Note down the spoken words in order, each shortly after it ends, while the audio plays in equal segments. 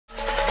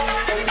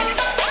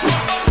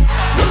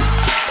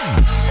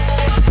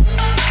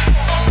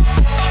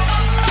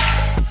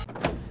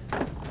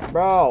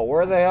Bro,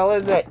 where the hell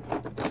is it?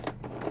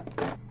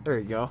 There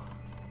you go.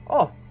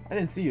 Oh, I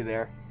didn't see you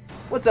there.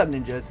 What's up,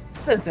 ninjas?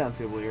 Sensei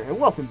Unseeable here, and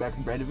welcome back to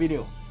a brand new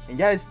video. And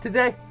guys,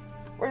 today,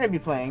 we're going to be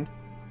playing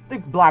the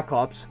Black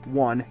Ops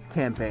 1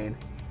 campaign.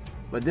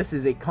 But this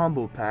is a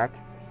combo pack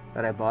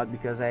that I bought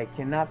because I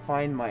cannot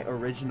find my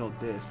original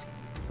disc.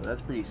 So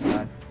that's pretty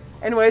sad.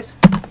 Anyways,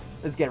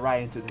 let's get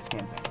right into this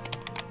campaign.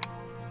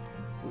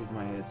 Where's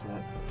my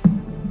headset?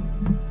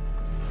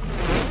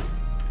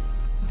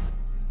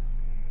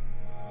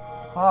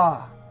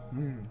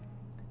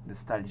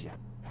 Nostalgia.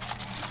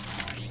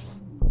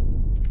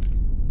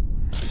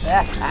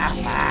 Let's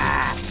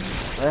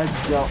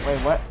go. Wait,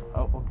 what?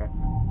 Oh, okay.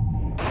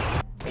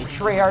 A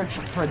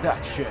Treyarch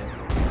production.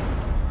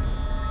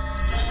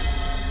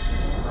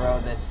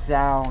 Bro, the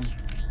sound.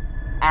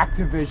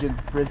 Activision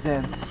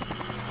presents.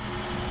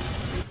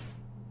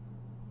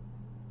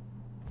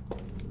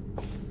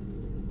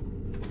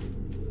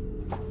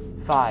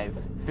 Five,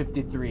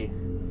 53,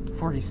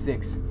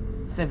 46,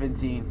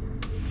 17,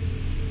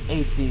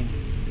 18,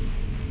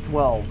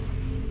 12,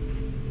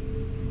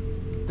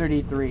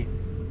 33.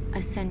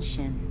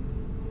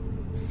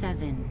 Ascension.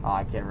 7. Oh,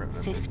 I can't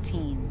remember.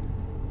 15.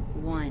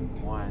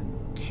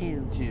 1.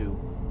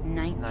 2.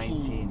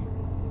 19.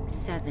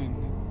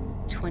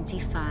 7.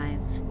 25.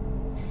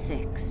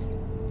 6.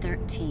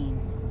 13.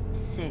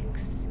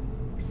 6.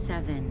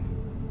 7.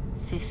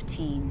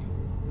 15.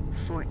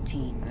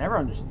 14. I never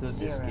understood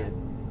 0. this kid.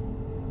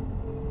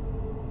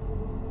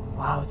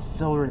 Wow, it's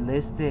so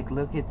realistic.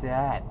 Look at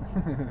that.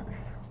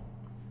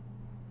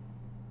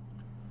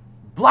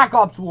 Black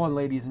Ops 1,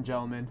 ladies and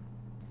gentlemen.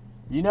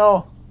 You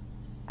know,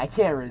 I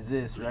can't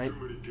resist, right?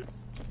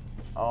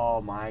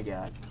 Oh my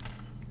god.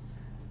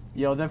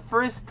 Yo, the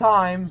first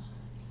time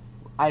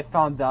I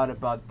found out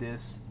about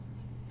this,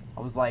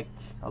 I was like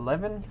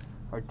 11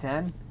 or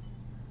 10.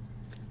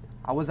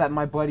 I was at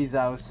my buddy's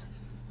house.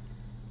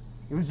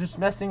 He was just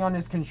messing on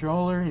his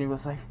controller and he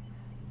was like,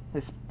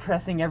 just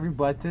pressing every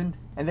button.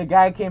 And the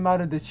guy came out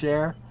of the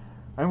chair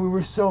and we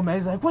were so mad.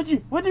 He's like, what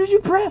did you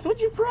press?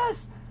 What'd you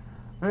press?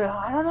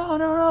 I don't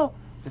know.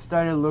 We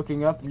started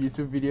looking up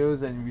YouTube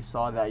videos and we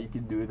saw that you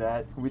can do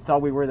that. We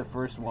thought we were the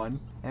first one.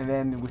 And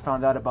then we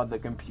found out about the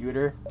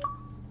computer.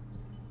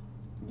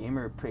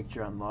 Gamer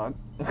picture unlocked.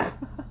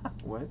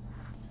 What?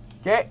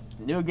 Okay,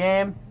 new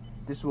game.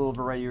 This will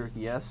overwrite your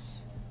yes.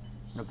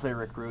 I'm gonna play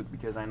recruit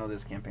because I know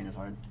this campaign is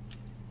hard.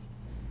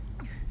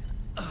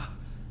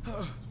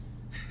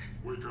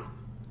 Wake up.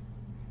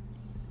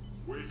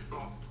 Wake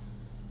up.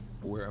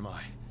 Where am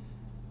I?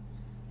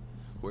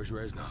 Where's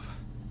Reznov?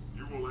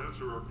 You will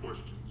answer our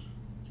questions.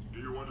 Do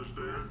you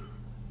understand?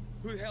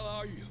 Who the hell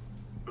are you?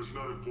 That's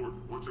not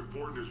important. What's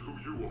important is who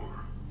you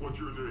are. What's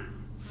your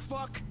name?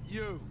 Fuck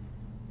you!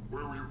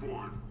 Where were you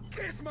born?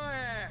 Kiss my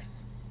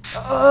ass!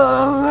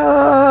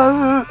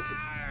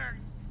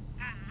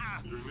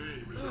 Your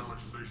name is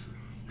Alex Mason.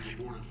 You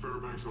were born in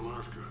Fairbanks,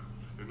 Alaska.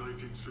 In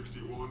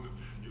 1961,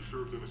 you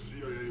served in a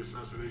CIA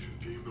assassination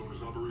team known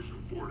as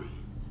Operation 40.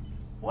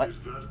 What?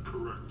 Is that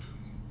correct?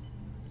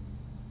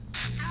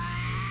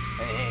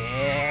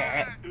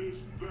 Is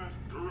that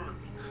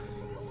correct?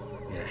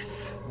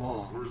 Yes.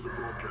 Whoa. Where's the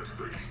broadcast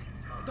station?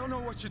 I don't know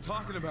what you're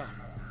talking about.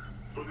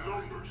 The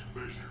numbers,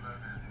 Mason.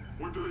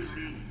 What do they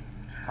mean?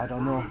 I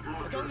don't know.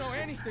 I don't know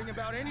anything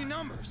about any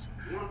numbers.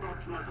 What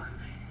about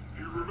Dragovich?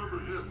 Do you remember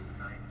him?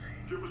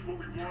 Give us what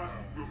we want,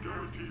 we'll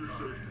guarantee your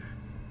safety.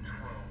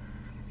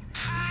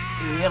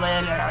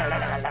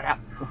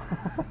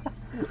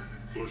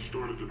 Let's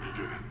start at the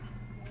beginning.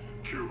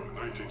 Cuba,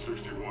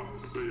 1961,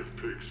 the Bay of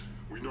Pigs.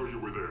 We know you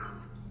were there.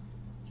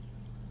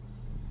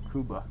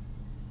 Cuba.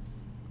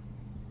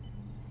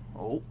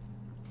 Oh.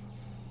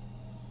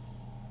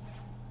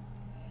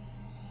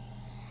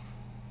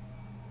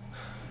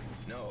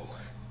 No.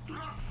 Do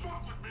not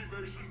fuck with me,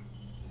 Mason.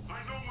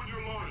 I know when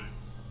you're lying.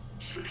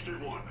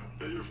 61,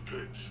 Bay of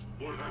Pigs.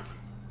 What happened?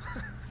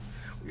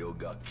 We all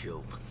got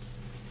killed.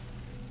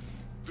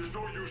 There's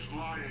no use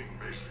lying,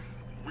 Mason.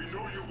 We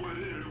know you went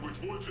in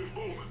with Woods and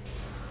Bowman.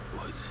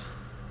 Woods.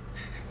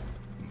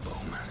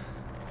 Bowman.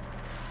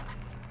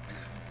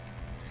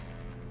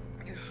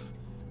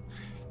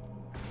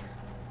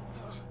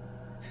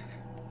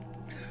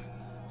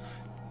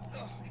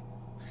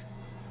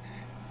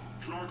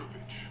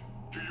 Dragovich.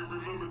 Do you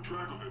remember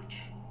Dragovich?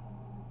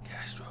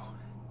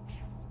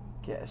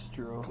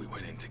 Castro. We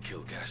went in to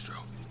kill Castro.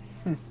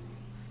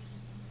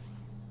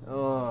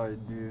 Oh,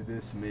 dude,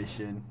 this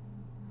mission.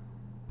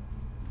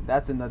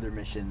 That's another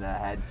mission that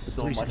had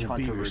so much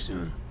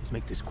controversy. Let's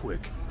make this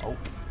quick. Oh,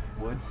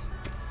 Woods.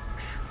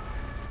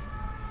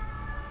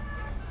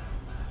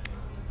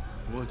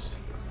 Woods,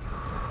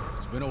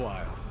 it's been a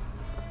while.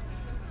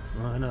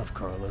 Well, enough,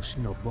 Carlos.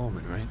 You know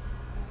Bowman, right?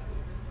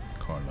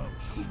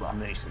 Carlos. Cuba.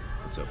 Mason.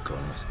 What's up,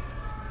 Carlos?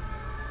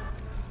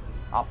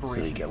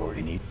 Operation. So you get what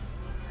we need?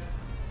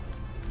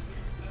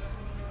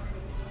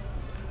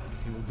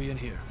 He will be in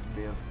here.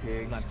 Bay of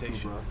Pigs,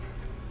 Plantation. Cuba.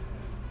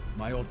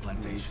 My old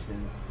plantation.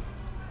 Mason.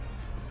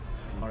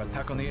 Our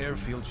attack on the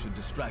airfield should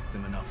distract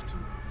them enough to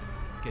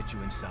get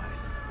you inside.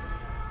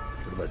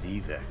 What about the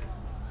evac?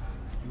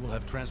 You will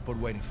have transport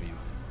waiting for you.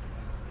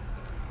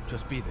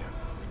 Just be there.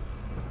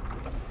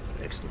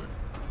 Excellent.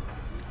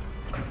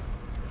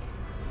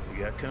 We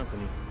got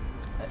company.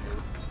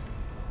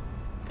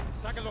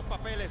 Saquen los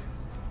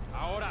papeles.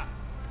 Ahora.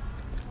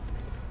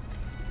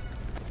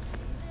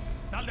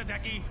 Sal de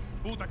aquí,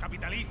 puta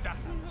capitalista.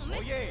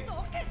 Oye,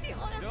 ¿de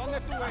dónde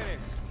tú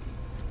eres?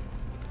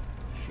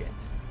 Shit.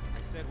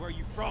 I said, where are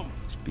you from?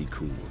 Just be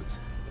cool, Woods.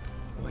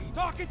 Wait.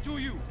 Talking to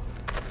you.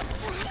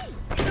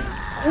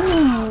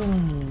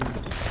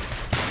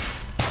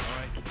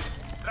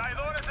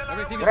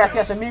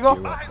 Gracias, amigo.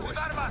 You're up, boys.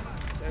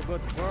 Say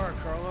good work,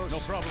 Carlos. No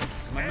problem.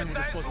 My men will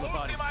dispose of the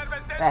bodies.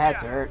 That had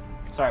to hurt.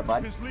 Sorry,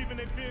 bud. Leaving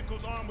their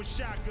vehicles armed with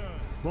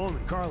shotguns.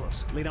 Bowman,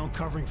 Carlos, lay down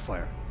covering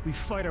fire. We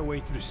fight our way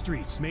through the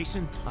streets.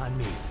 Mason, on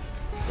me.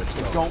 Let's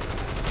go. Go.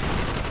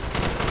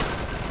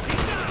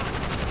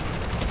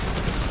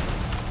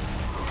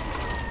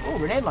 Oh,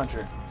 grenade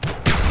launcher.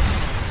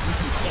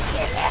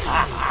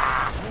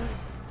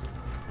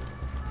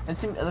 Let's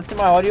see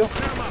my audio.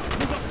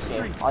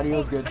 Okay, audio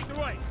is good.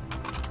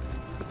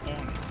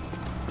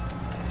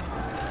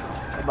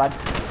 Hey, bud.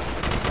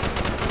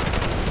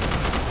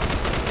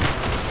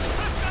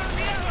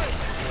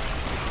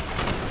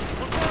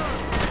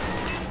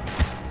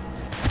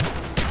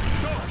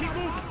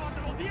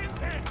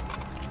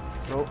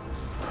 Go.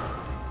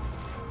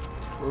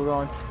 Where are we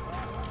going?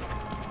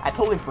 I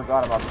totally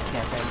forgot about this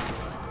campaign.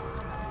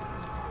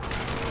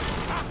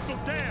 Hostile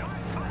down.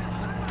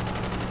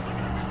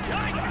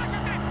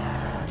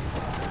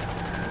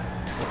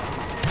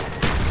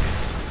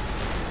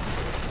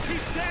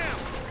 Keep down.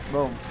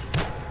 Boom.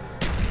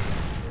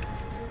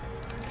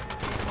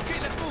 Okay,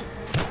 let's move.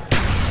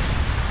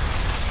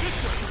 This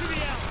way, to the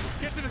alley.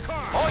 Get to the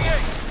car. Oye,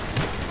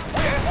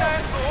 esta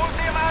es tu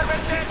última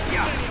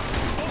advertencia.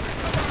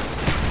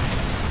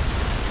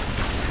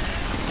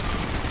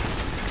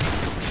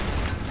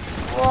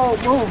 Whoa,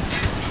 move!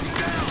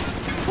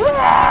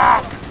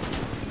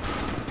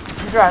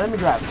 You drive, let me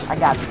drive. I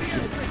got this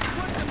shit.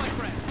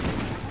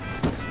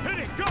 Hit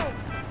it, go.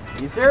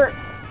 You sir?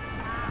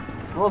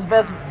 World's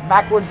best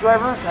backwards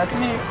driver? That's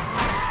me.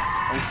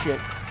 Oh shit.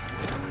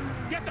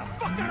 Get the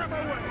fuck out of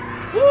my way.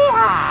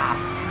 Yeehaw!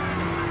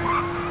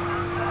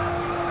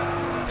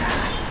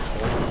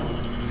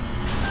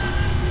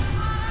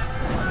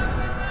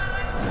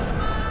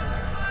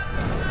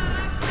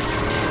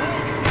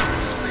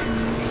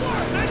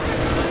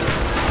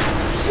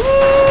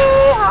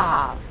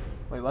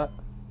 Wait, what?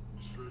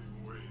 He's fading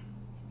away.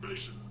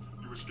 Mason,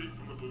 you escaped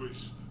from the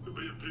police. The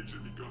Bay of Pigs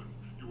had begun.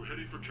 You were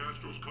heading for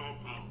Castro's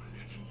compound.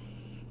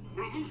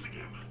 We're losing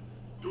him.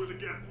 Do it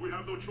again. We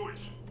have no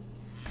choice.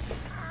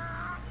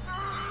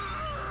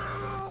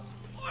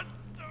 What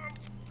the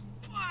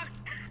fuck?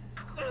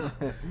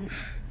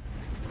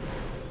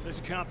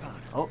 This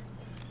compound. Oh.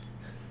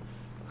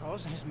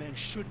 Carlos and his men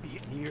should be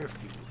in the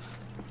airfield.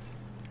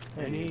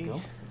 There you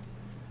go.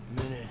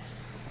 Minute.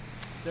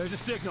 There's a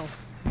signal.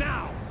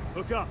 Now!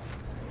 Look up.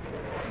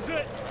 This is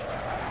it.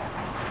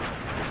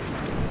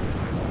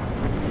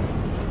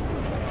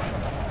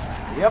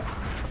 Yep.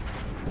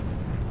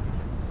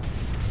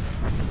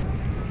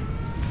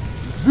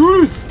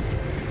 Zeus!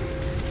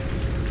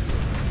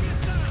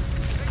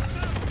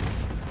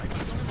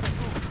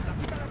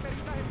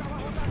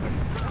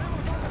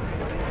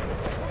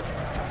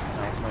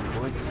 Nice one,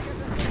 boys.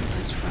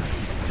 Nice front.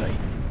 Tight.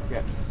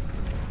 Yep.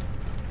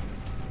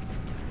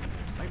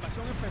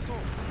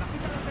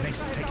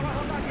 Mason, take him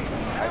out.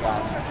 I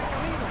got it.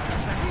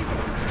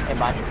 Hey,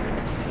 bud.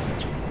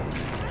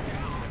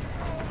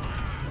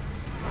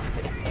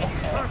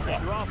 Perfect.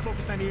 You're all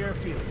focused on the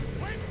airfield.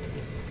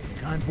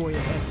 Convoy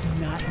ahead. Do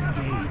not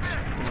engage.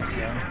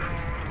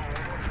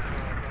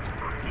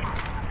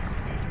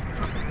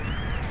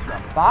 The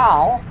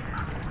foul.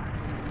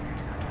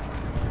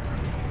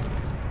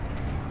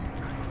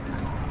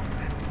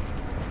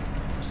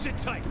 Sit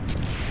tight.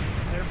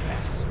 Let him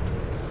pass.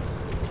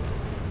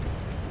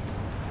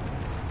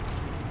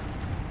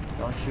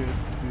 Don't shoot.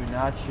 Do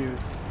not shoot.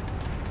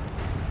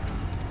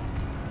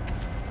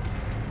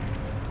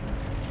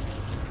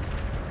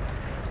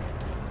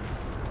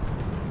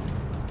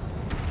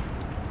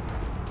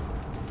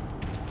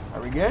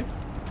 Are we good?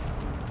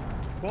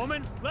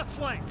 Bowman, left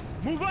flank.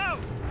 Move out!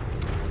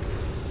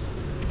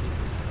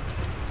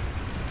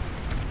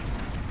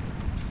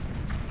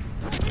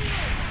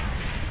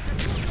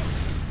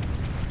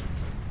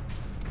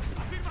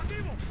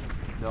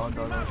 Don't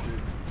shoot.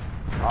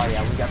 Oh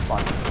yeah, we got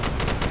spotted.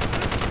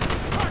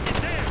 Target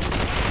down!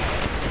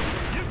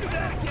 You do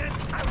that again,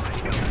 I will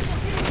kill you!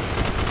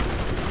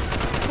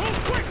 Move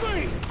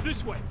quickly!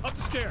 This way, up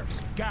the stairs.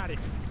 Got it.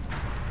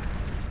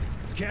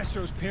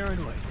 Castro's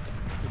paranoid.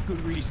 With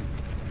good reason.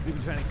 We've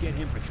been trying to get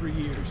him for 3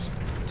 years.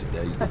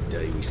 Today's the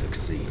day we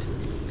succeed.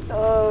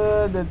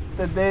 The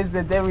day's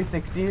the day we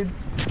succeed.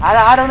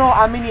 I don't know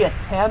how many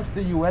attempts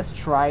the US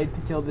tried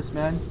to kill this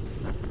man.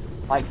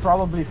 Like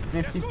probably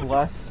 50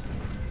 plus.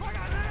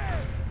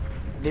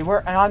 They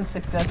were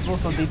unsuccessful,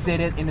 so they did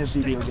it in a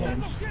video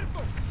game.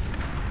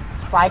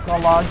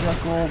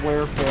 Psychological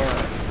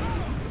warfare.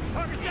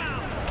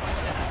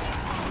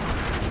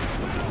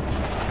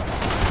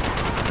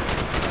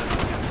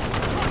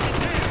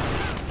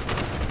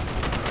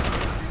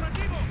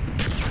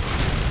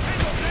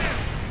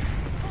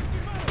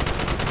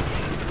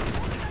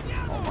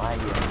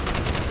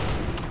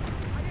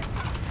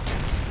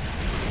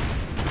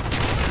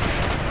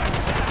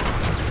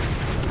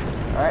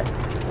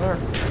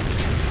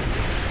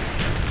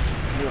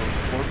 Little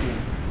scorpion.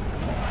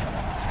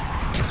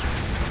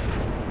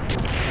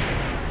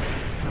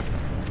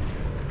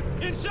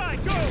 Inside,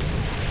 go!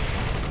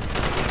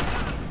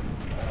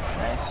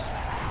 Nice.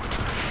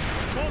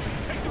 Bowman,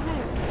 take the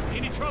roof.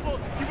 Any trouble?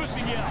 Give us a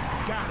yell.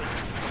 Got it.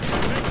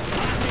 Next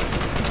time,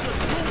 he says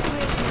room for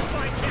us to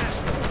find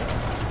Castro.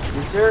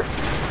 Yes, sir.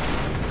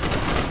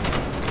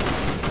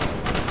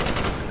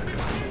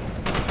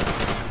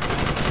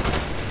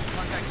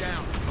 Contact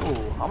down.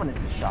 Oh, I'm gonna do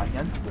the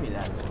shotgun. Give me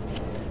that.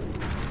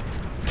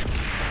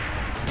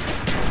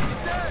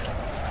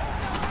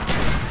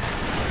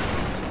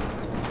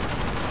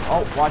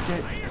 Oh, watch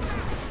it.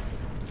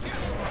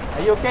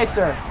 Are you okay,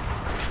 sir?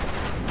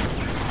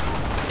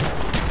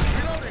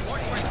 Reloading,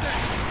 watch my six.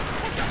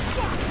 What the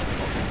fuck?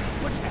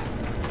 What's that?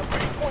 The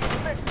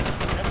B-26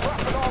 and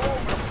dropping all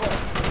over the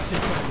place.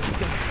 Sit tight, we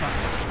got the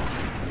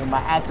fire. And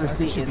my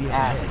accuracy Should be is up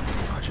ass. ahead.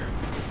 Roger.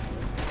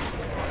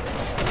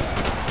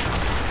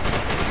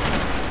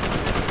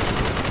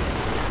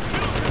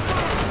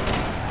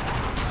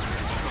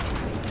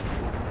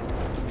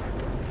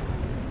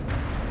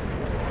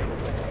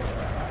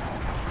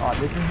 Oh,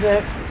 this is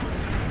it.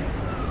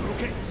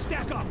 Okay,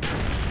 stack up.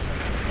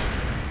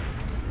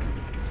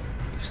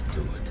 Let's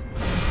do it.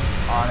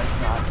 Oh, that's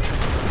not.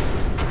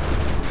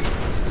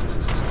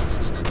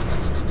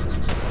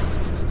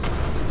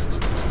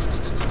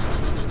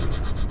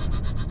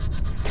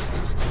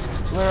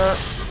 Clear.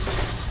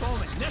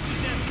 Bowman,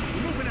 necessary.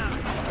 We're moving out.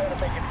 Better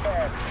make it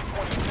fast.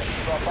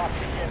 B-26 are about to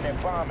begin their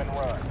bombing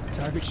run.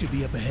 Target should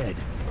be up ahead.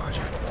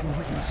 Roger.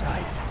 Moving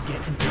inside.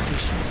 Get in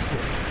position. That's it.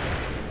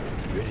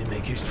 Ready to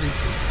make history?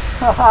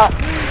 Haha.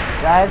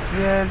 That's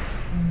it.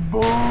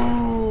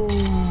 Boom.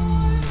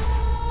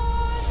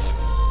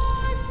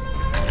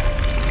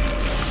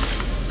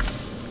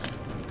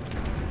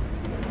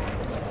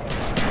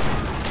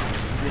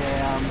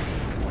 Damn.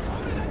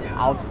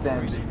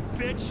 Outstanding.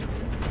 Bitch.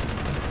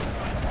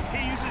 He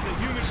uses the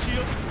human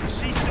shield.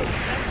 She still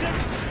protects him.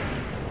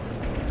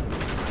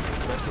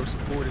 Castro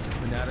supporters are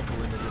fanatical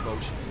in their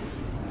devotion to it.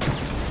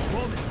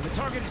 Bowman, the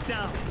target is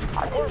down.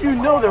 How did you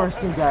know there was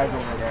two guys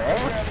over there, eh?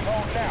 Barely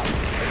hold out.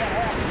 They got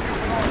half the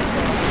Cuban army.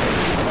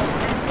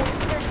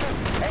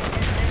 Ain't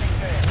getting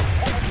anything.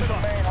 Moving to the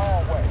main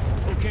hallway.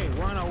 Okay,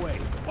 we're on our way.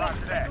 Roger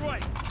Take that. the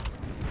right.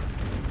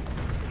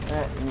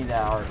 Give me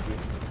that RP.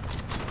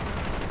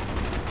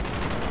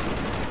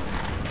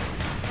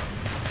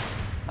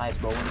 Nice,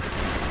 Bowman.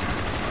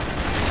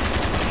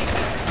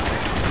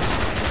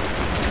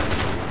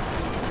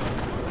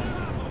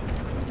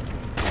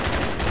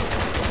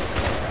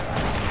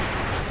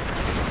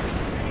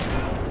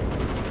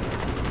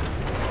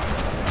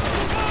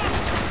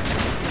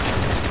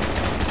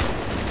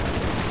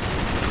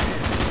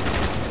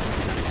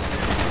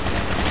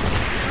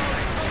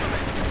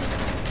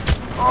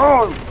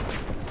 Oh!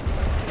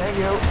 Thank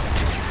you.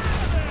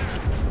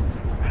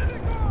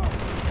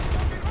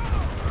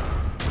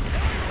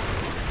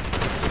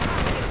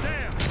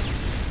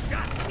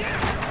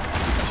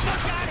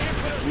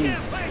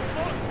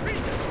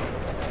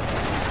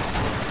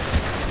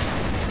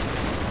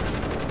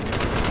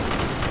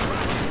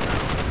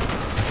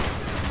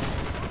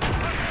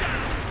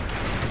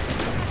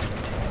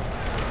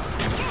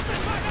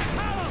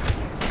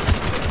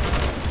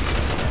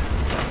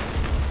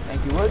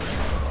 Thank you, Wood.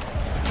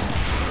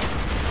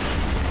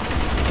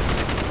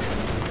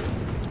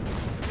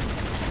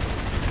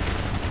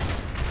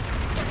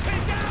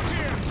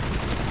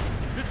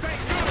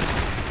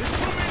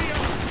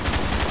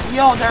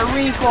 Yo, they're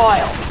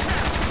recoil.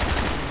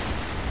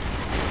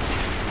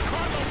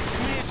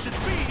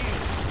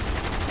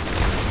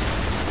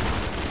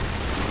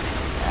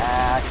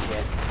 Ah,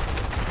 shit.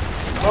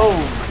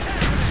 Boom.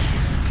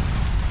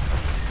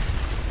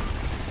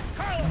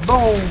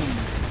 Boom.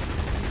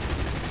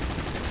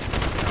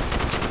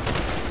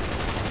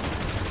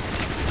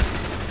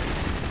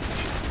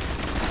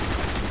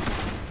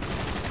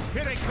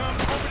 Here they come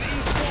over the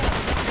east wall.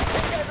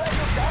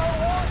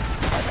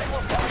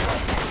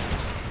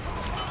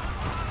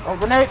 Oh,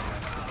 grenade.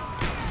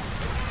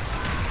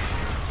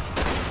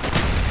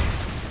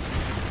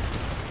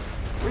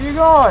 Where you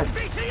going?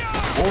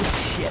 Oh,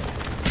 shit.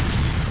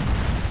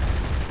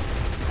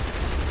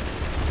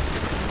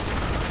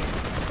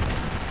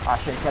 I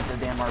should have kept the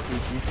damn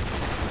RPG.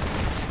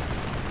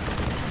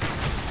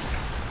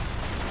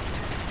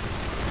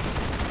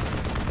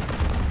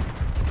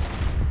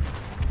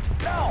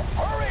 Now,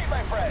 hurry,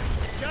 my friend.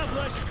 God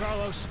bless you,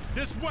 Carlos.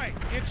 This way,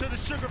 into the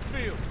sugar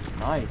field.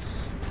 Nice.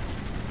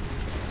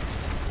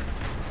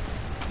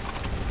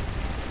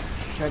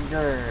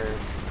 Sugar.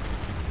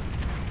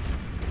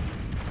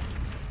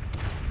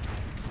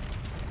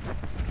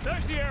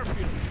 There's the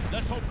airfield.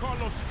 Let's hope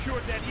Carlos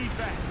secured that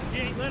evac. He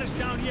ain't let us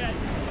down yet.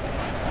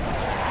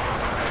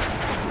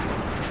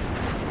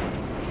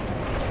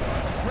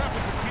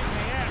 Rebels are getting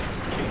their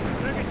asses kicked.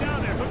 Better get down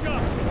there. Hook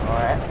up.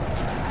 Alright.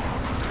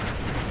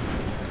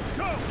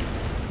 Go.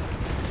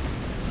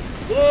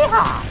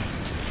 Yeehaw!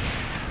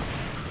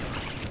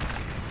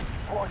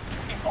 Boys,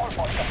 it's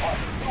almost apart.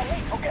 You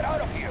need to get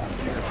out of here.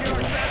 You secure our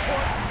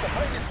transport? The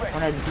plane is ready.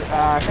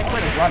 I think we're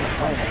gonna run on the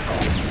plane.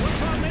 One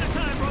problem at a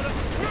time, brother.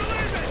 We're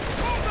leaving.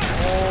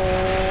 Oh.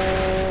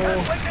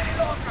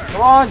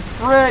 Come on,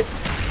 sprint.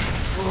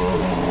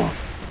 Ugh.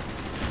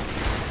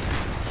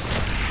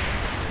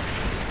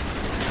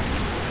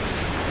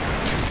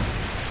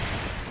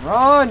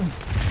 Run,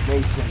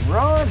 Jason,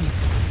 run.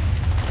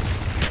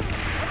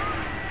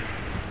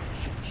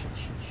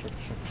 Shit.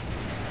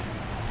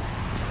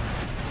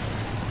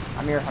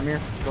 I'm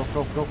here.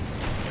 Go.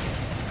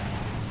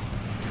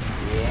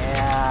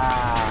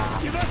 Yeah.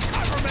 Give us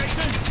cover,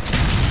 Mason.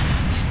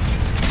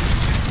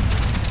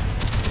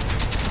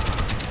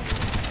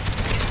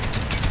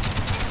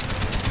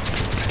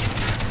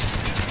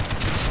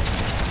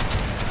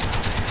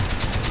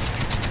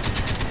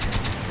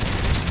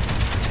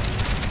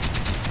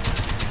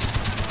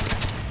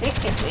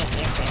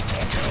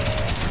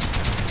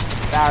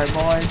 Sorry,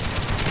 boys.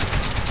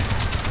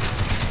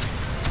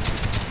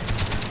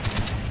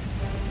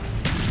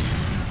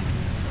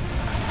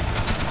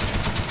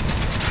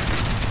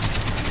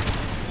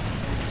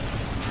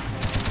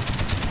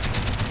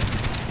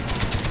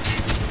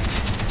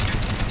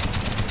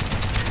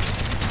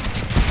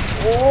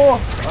 Oh,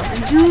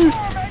 RPG!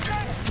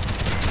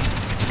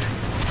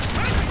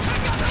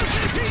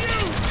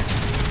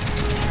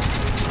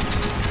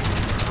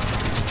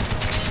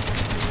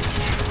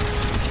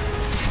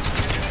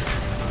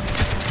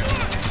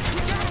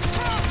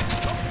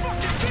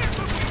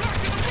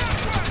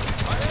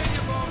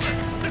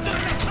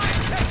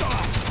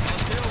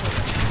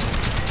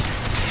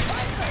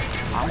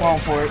 I'm going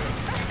for it.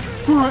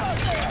 Screw it.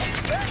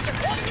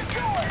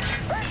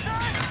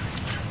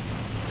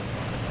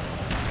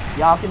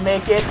 Y'all can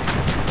make it.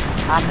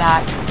 I'm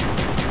not.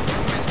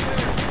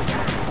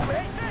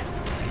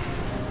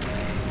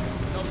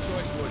 No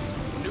choice, Woods.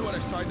 I knew what I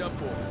signed up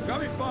for.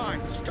 Got me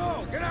fine. Just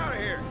go. Get out of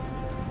here.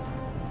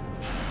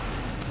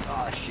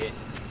 Oh, shit.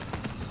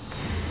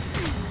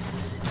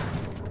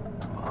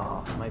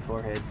 Oh, my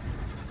forehead.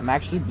 I'm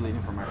actually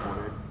bleeding from my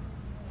forehead.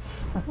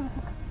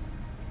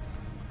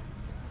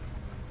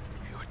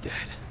 You're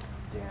dead.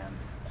 Damn.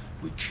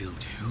 We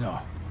killed you. No.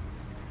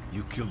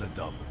 You killed a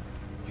double.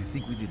 You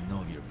think we didn't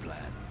know of your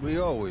plan? We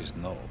always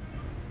know.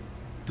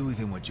 Do with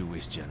him what you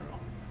wish, General.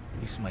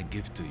 He's my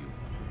gift to you,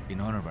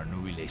 in honor of our new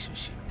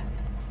relationship.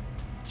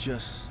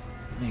 Just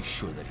make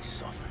sure that he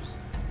suffers.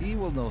 He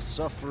will know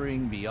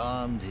suffering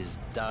beyond his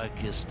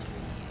darkest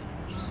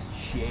fears.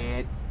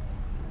 Shit.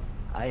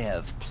 I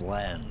have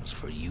plans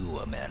for you,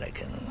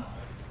 American.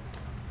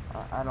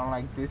 I don't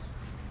like this.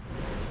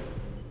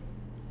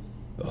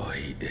 Oh,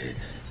 he did.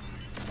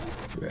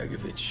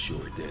 Dragovich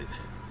sure did.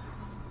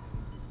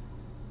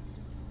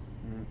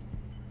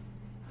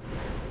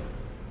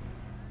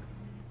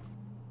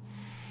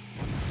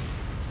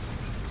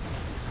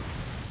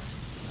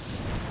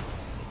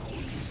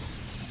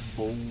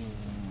 Boom.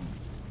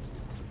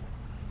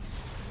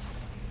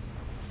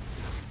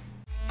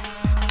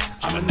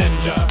 I'm a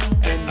ninja,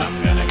 and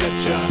I'm gonna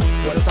get ya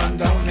where the sun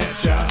don't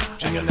hit ya.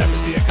 And you'll never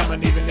see it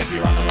coming, even if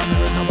you're on the run.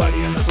 There is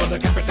nobody in this world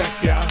that can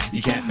protect ya.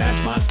 You can't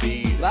match my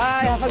speed.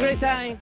 Bye, have a great time.